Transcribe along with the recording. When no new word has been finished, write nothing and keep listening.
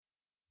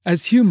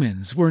As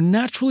humans, we're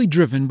naturally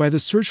driven by the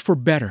search for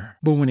better.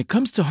 But when it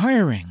comes to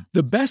hiring,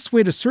 the best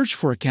way to search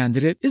for a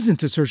candidate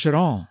isn't to search at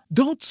all.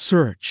 Don't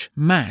search,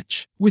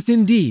 match with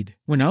Indeed.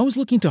 When I was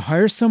looking to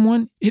hire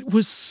someone, it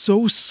was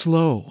so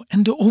slow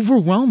and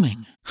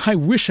overwhelming. I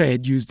wish I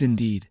had used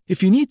Indeed.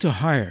 If you need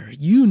to hire,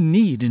 you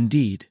need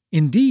Indeed.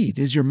 Indeed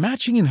is your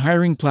matching and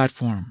hiring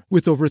platform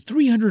with over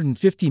 350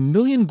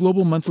 million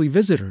global monthly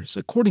visitors,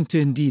 according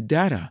to Indeed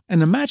data,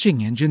 and a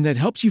matching engine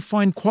that helps you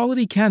find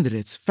quality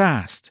candidates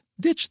fast.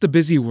 Ditch the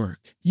busy work.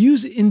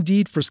 Use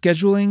Indeed for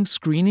scheduling,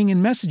 screening,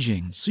 and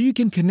messaging so you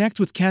can connect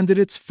with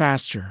candidates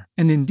faster.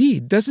 And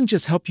Indeed doesn't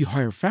just help you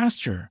hire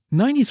faster.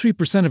 93%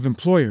 of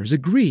employers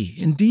agree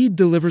Indeed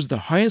delivers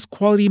the highest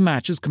quality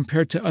matches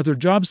compared to other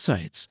job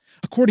sites,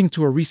 according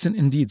to a recent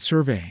Indeed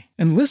survey.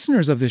 And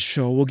listeners of this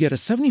show will get a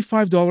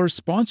 $75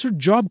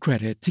 sponsored job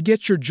credit to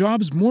get your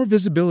jobs more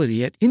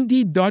visibility at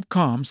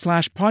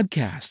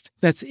Indeed.com/podcast.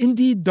 That's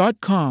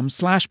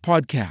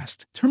Indeed.com/podcast.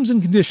 Terms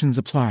and conditions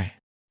apply.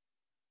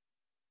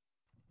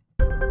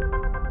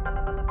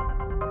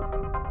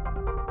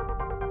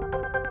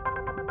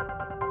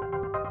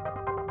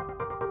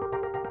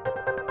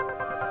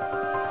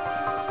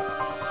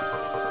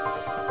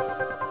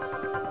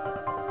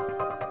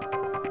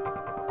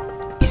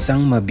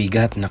 Isang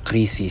mabigat na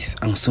krisis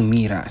ang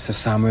sumira sa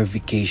summer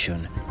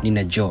vacation ni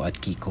Joe at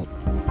Kiko.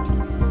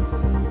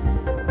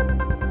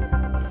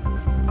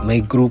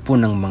 May grupo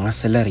ng mga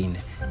salarin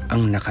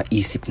ang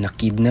nakaisip na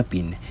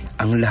kidnapin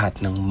ang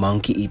lahat ng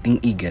monkey-eating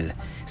eagle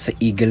sa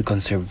Eagle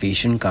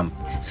Conservation Camp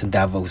sa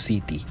Davao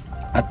City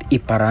at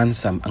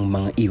iparansam ang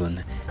mga iyon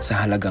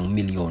sa halagang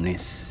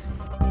milyones.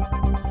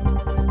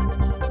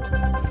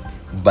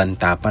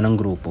 Banta pa ng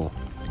grupo,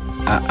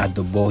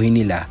 aadobohin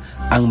nila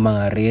ang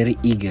mga rare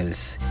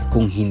eagles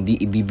kung hindi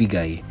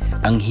ibibigay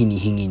ang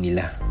hinihingi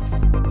nila.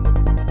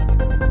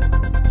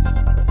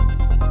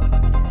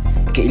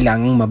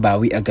 Kailangang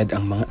mabawi agad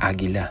ang mga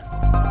agila.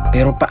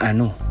 Pero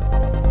paano?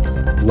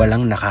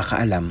 Walang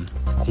nakakaalam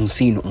kung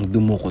sino ang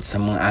dumukot sa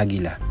mga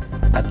agila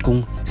at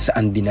kung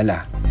saan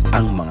dinala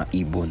ang mga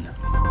ibon.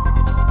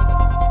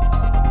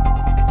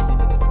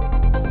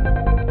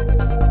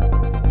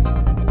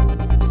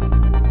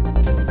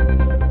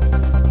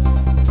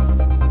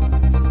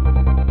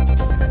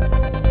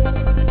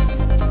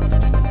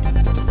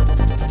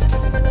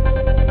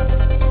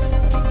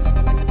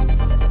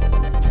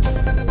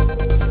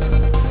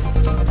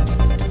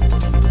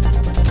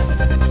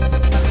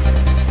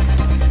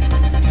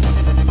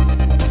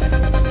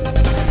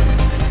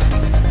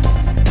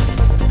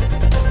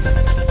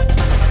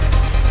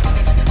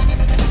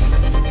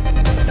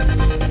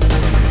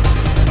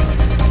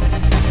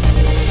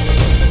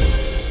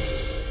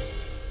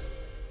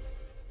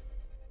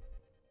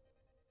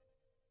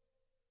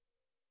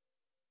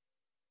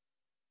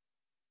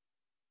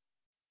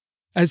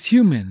 As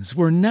humans,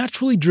 we're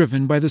naturally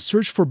driven by the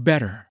search for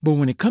better. But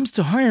when it comes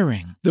to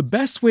hiring, the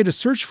best way to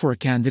search for a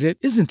candidate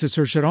isn't to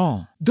search at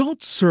all.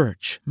 Don't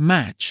search,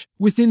 match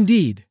with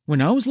Indeed.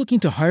 When I was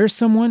looking to hire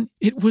someone,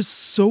 it was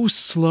so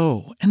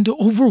slow and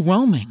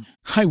overwhelming.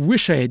 I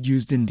wish I had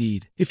used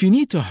Indeed. If you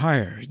need to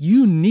hire,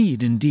 you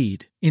need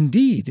Indeed.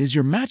 Indeed is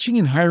your matching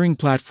and hiring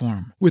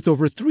platform with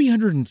over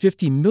 350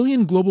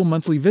 million global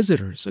monthly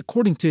visitors,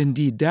 according to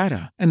Indeed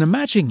data, and a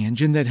matching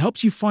engine that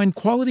helps you find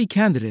quality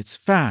candidates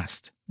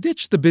fast.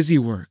 Ditch the busy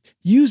work.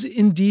 Use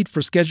Indeed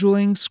for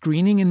scheduling,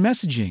 screening, and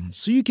messaging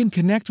so you can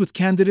connect with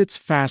candidates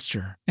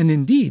faster. And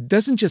Indeed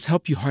doesn't just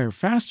help you hire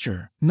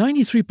faster.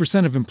 93%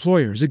 of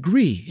employers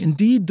agree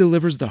Indeed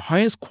delivers the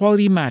highest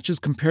quality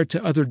matches compared to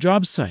other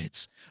job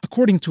sites,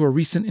 according to a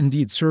recent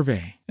Indeed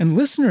survey. And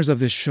listeners of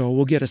this show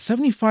will get a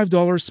 $75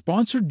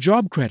 sponsored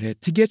job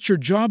credit to get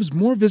your jobs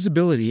more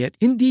visibility at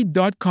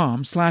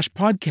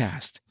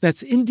Indeed.com/podcast.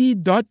 That's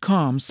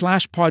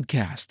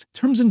Indeed.com/podcast.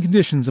 Terms and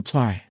conditions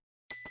apply.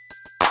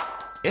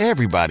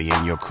 Everybody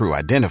in your crew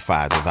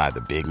identifies as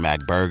either Big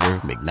Mac Burger,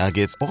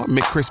 McNuggets, or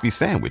McCrispy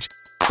Sandwich.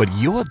 But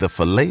you're the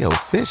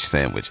Filet-O-Fish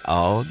Sandwich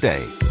all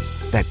day.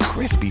 That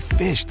crispy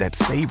fish, that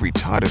savory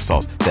tartar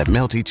sauce, that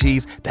melty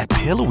cheese, that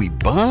pillowy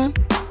bun.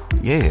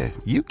 Yeah,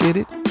 you get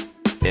it.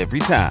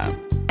 Every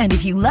time. And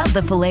if you love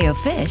the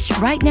Filet-O-Fish,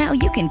 right now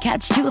you can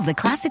catch two of the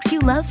classics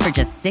you love for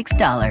just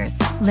 $6.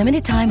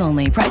 Limited time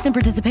only. Price and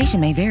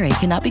participation may vary.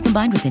 Cannot be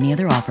combined with any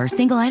other offer.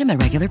 Single item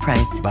at regular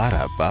price.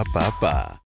 Ba-da-ba-ba-ba.